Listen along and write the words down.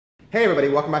Hey everybody,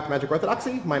 welcome back to Magic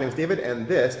Orthodoxy. My name is David and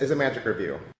this is a Magic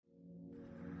Review.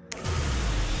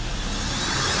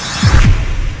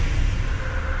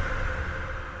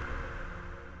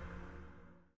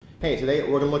 Hey, today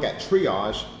we're going to look at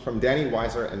Triage from Danny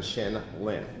Weiser and Shin.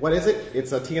 What is it?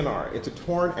 It's a TNR. It's a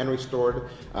torn and restored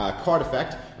card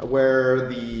effect where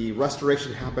the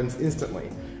restoration happens instantly.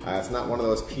 It's not one of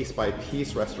those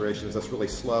piece-by-piece restorations that's really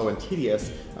slow and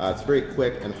tedious. It's very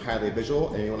quick and highly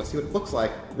visual, and you want to see what it looks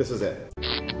like, this is it.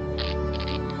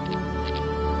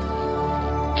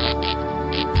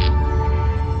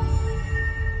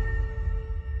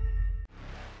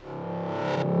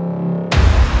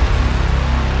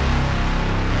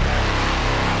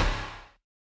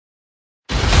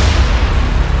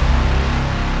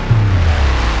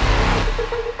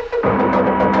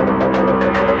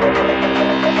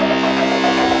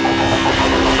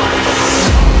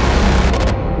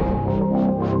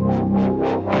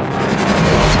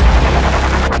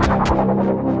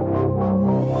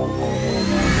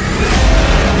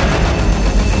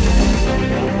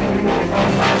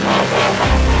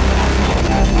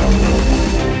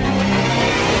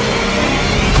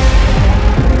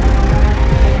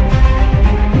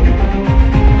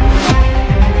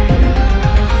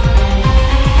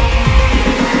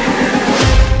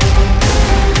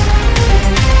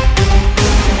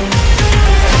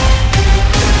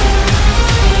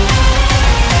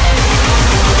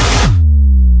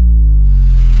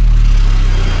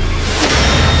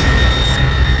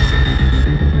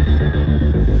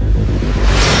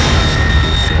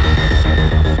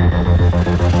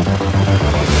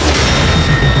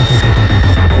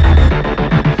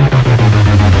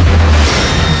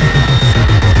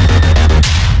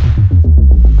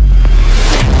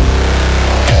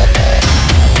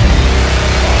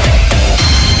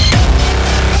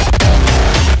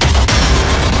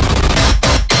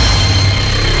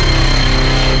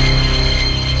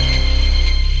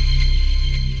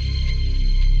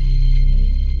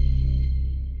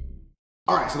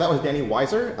 Alright, so that was Danny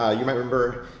Weiser. You might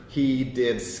remember he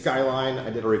did Skyline. I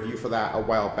did a review for that a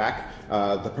while back.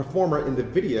 The performer in the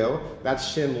video, that's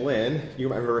Shin. You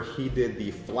might remember he did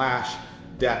the Flash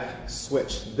deck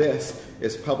switch. This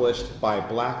is published by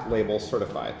Black Label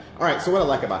Certified. Alright, so what I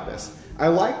like about this. I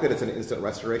like that it's an instant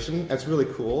restoration. That's really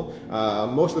cool.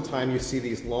 Most of the time you see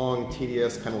these long,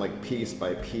 tedious, kind of like piece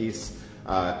by piece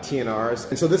TNRs.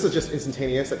 And so this is just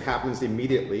instantaneous. It happens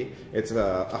immediately. It's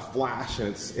a flash and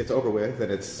it's over with,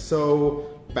 and it's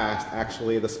so fast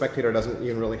actually. The spectator doesn't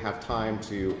even really have time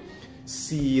to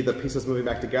see the pieces moving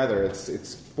back together.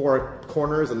 It's four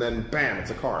corners and then bam,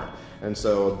 it's a card. And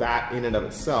so that in and of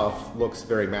itself looks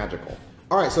very magical.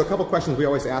 Alright, so a couple questions we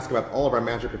always ask about all of our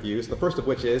Magic reviews. The first of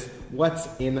which is, what's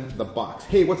in the box?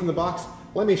 Hey, what's in the box?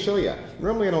 Let me show you.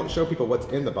 Normally I don't show people what's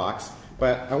in the box,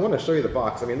 but I want to show you the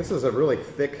box. I mean, this is a really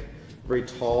thick, very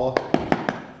tall,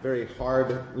 very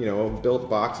hard, built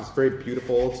box. It's very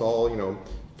beautiful. It's all,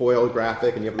 foil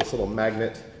graphic, and you have this little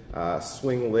magnet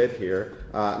swing lid here.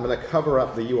 I'm going to cover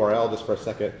up the URL just for a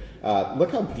second.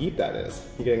 Look how deep that is.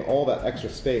 You're getting all that extra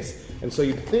space. And so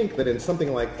you'd think that in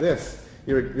something like this,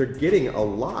 you're getting a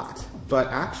lot, but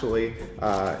actually,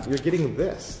 you're getting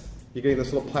this. You're getting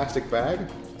this little plastic bag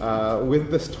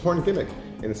with this torn gimmick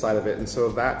inside of it, and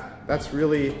so that's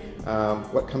really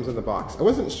what comes in the box. I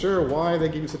wasn't sure why they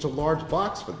gave you such a large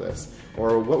box for this,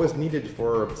 or what was needed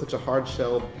for such a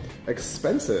hard-shelled,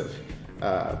 expensive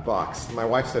box. My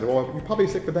wife said, well, you probably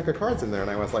stick the deck of cards in there, and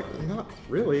I was like, not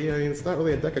really. I mean, it's not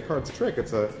really a deck of cards trick.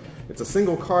 It's a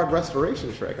single card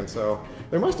restoration trick, and so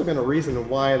there must have been a reason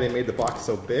why they made the box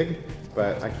so big,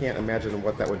 but I can't imagine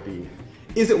what that would be.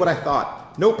 Is it what I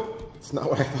thought? Nope. It's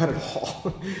not what I thought at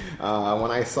all.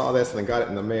 When I saw this and I got it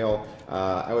in the mail,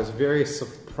 I was very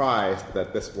surprised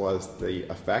that this was the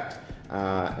effect.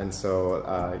 And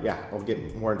so, yeah, I'll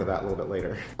get more into that a little bit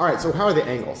later. All right, so how are the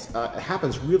angles? It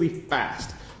happens really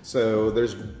fast, so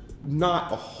there's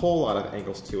not a whole lot of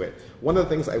angles to it. One of the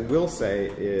things I will say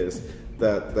is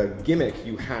the gimmick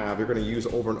you have, you're going to use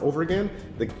over and over again.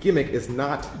 The gimmick is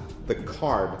not the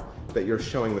card that you're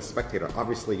showing the spectator.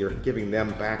 Obviously, you're giving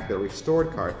them back their restored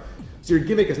card. So your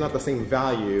gimmick is not the same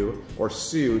value or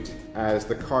suit as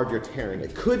the card you're tearing.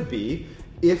 It could be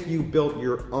if you built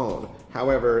your own.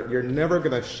 However, you're never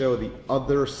going to show the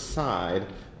other side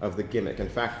of the gimmick. In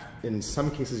fact, in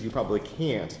some cases you probably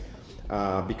can't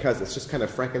because it's just kind of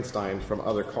Frankenstein from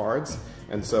other cards.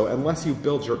 And so unless you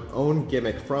build your own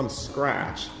gimmick from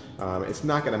scratch, it's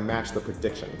not going to match the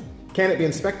prediction. Can it be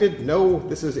inspected? No,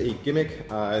 this is a gimmick.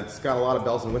 It's got a lot of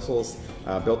bells and whistles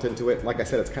built into it. Like I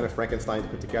said, it's kind of Frankenstein to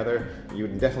put together. You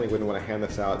definitely wouldn't want to hand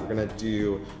this out. You're going to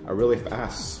do a really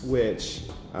fast switch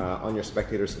on your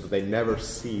spectators so that they never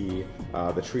see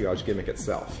the triage gimmick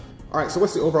itself. All right, so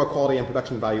what's the overall quality and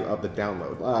production value of the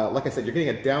download? Like I said, you're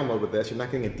getting a download with this. You're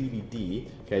not getting a DVD.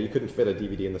 Okay, you couldn't fit a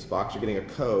DVD in this box. You're getting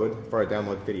a code for a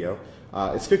download video.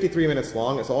 It's 53 minutes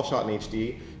long. It's all shot in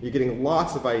HD. You're getting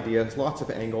lots of ideas, lots of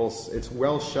angles. It's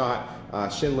well shot.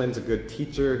 Shin Lin's a good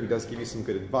teacher. He does give you some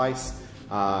good advice.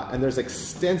 And there's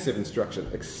extensive instruction.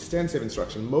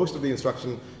 Most of the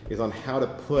instruction is on how to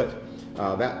put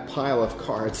that pile of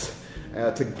cards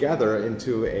together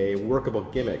into a workable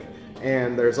gimmick.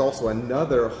 And there's also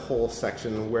another whole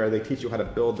section where they teach you how to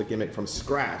build the gimmick from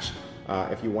scratch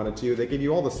if you wanted to. They give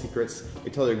you all the secrets, they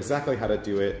tell you exactly how to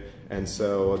do it, and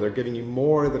so they're giving you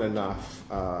more than enough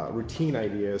routine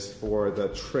ideas for the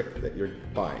trick that you're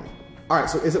buying. All right,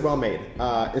 so is it well made?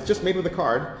 It's just made with a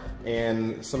card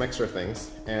and some extra things,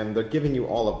 and they're giving you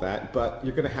all of that, but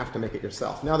you're gonna have to make it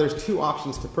yourself. Now there's two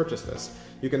options to purchase this.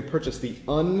 You can purchase the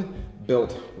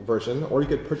unbuilt version, or you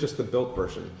could purchase the built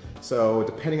version. So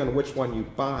depending on which one you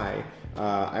buy,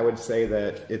 I would say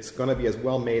that it's gonna be as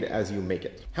well made as you make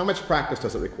it. How much practice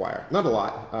does it require? Not a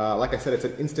lot. Like I said, it's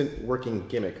an instant working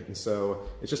gimmick, and so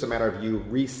it's just a matter of you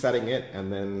resetting it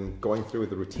and then going through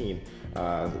the routine.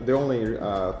 The only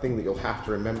thing that you'll have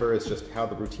to remember is just how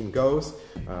the routine goes,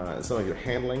 some of your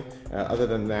handling. Other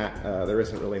than that, there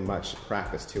isn't really much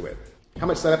practice to it. How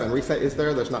much setup and reset is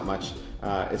there? There's not much.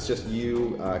 It's just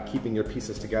you keeping your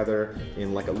pieces together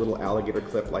in like a little alligator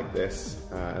clip like this,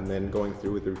 and then going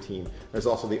through with the routine. There's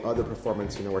also the other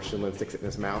performance, you know, where Shin Lin sticks it in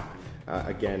his mouth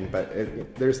again, but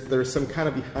there's some kind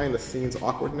of behind the scenes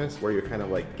awkwardness where you're kind of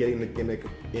like getting the gimmick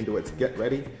into its get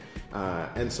ready,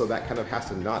 and so that kind of has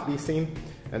to not be seen,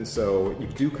 and so you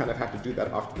do kind of have to do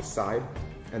that off to the side,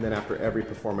 and then after every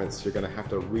performance you're going to have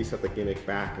to reset the gimmick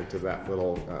back into that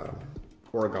little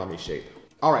origami shape.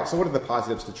 All right, so what are the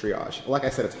positives to triage? Like I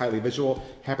said, it's highly visual,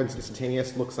 happens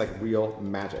instantaneous, looks like real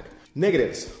magic.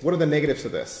 Negatives. What are the negatives to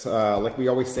this? Like we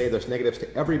always say, there's negatives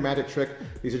to every magic trick.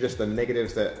 These are just the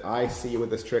negatives that I see with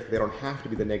this trick. They don't have to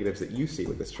be the negatives that you see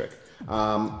with this trick.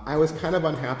 I was kind of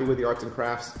unhappy with the arts and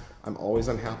crafts. I'm always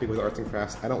unhappy with arts and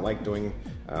crafts. I don't like doing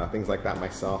things like that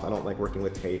myself. I don't like working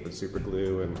with tape and super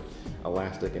glue and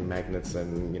elastic and magnets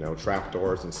and, you know,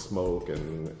 trapdoors and smoke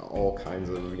and all kinds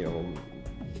of, you know,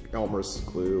 Elmer's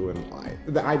glue,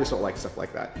 and I just don't like stuff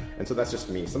like that. And so that's just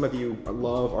me. Some of you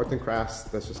love arts and crafts.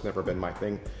 That's just never been my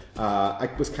thing. I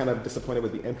was kind of disappointed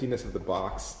with the emptiness of the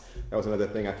box. That was another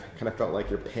thing. I kind of felt like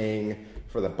you're paying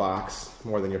for the box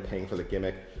more than you're paying for the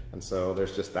gimmick. And so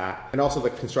there's just that. And also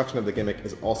the construction of the gimmick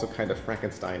is also kind of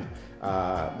Frankenstein.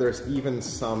 There's even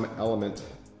some element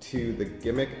to the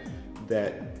gimmick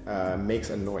that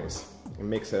makes a noise.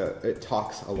 It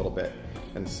talks a little bit.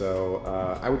 And so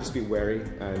I would just be wary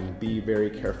and be very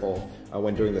careful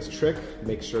when doing this trick.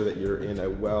 Make sure that you're in a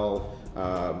well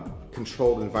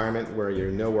controlled environment where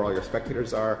you know where all your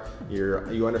spectators are,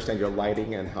 you understand your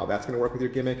lighting and how that's going to work with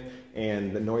your gimmick,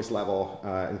 and the noise level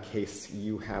in case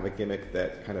you have a gimmick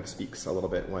that kind of speaks a little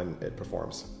bit when it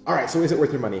performs. All right, so is it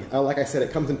worth your money? Like I said,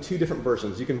 it comes in two different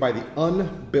versions. You can buy the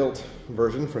unbuilt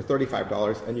version for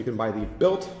 $35, and you can buy the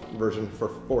built version for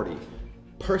 $40.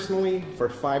 Personally, for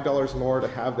 $5 more to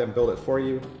have them build it for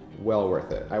you, well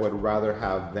worth it. I would rather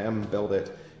have them build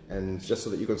it, and just so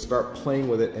that you can start playing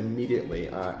with it immediately.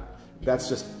 That's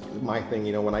just my thing,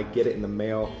 you know, when I get it in the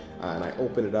mail and I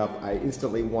open it up, I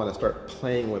instantly want to start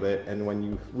playing with it, and when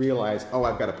you realize, oh,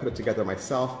 I've got to put it together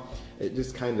myself, it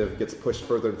just kind of gets pushed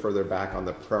further and further back on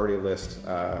the priority list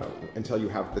until you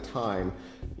have the time,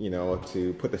 you know,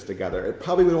 to put this together. It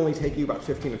probably would only take you about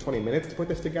 15 to 20 minutes to put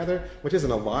this together, which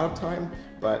isn't a lot of time,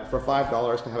 but for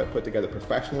 $5 to have it put together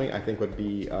professionally, I think would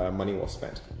be money well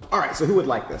spent. All right, so who would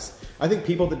like this? I think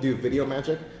people that do video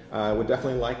magic would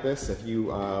definitely like this. If you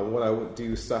want to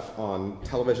do stuff on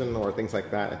television or things like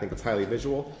that, I think it's highly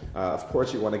visual. Of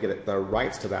course, you want to get the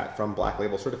rights to that from Black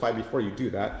Label Certified before you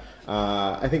do that.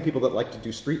 I think people that like to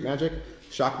do street magic,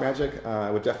 shock magic,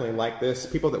 would definitely like this.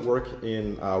 People that work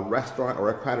in a restaurant or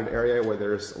a crowded area where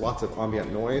there's lots of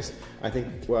ambient noise, I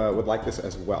think would like this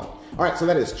as well. All right, so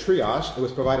that is Triage. It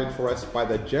was provided for us by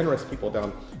the generous people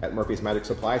down at Murphy's Magic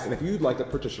Supplies, and if you'd like to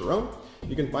purchase your own,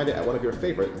 you can find it at one of your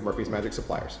favorite Murphy's Magic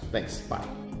suppliers. Thanks, bye.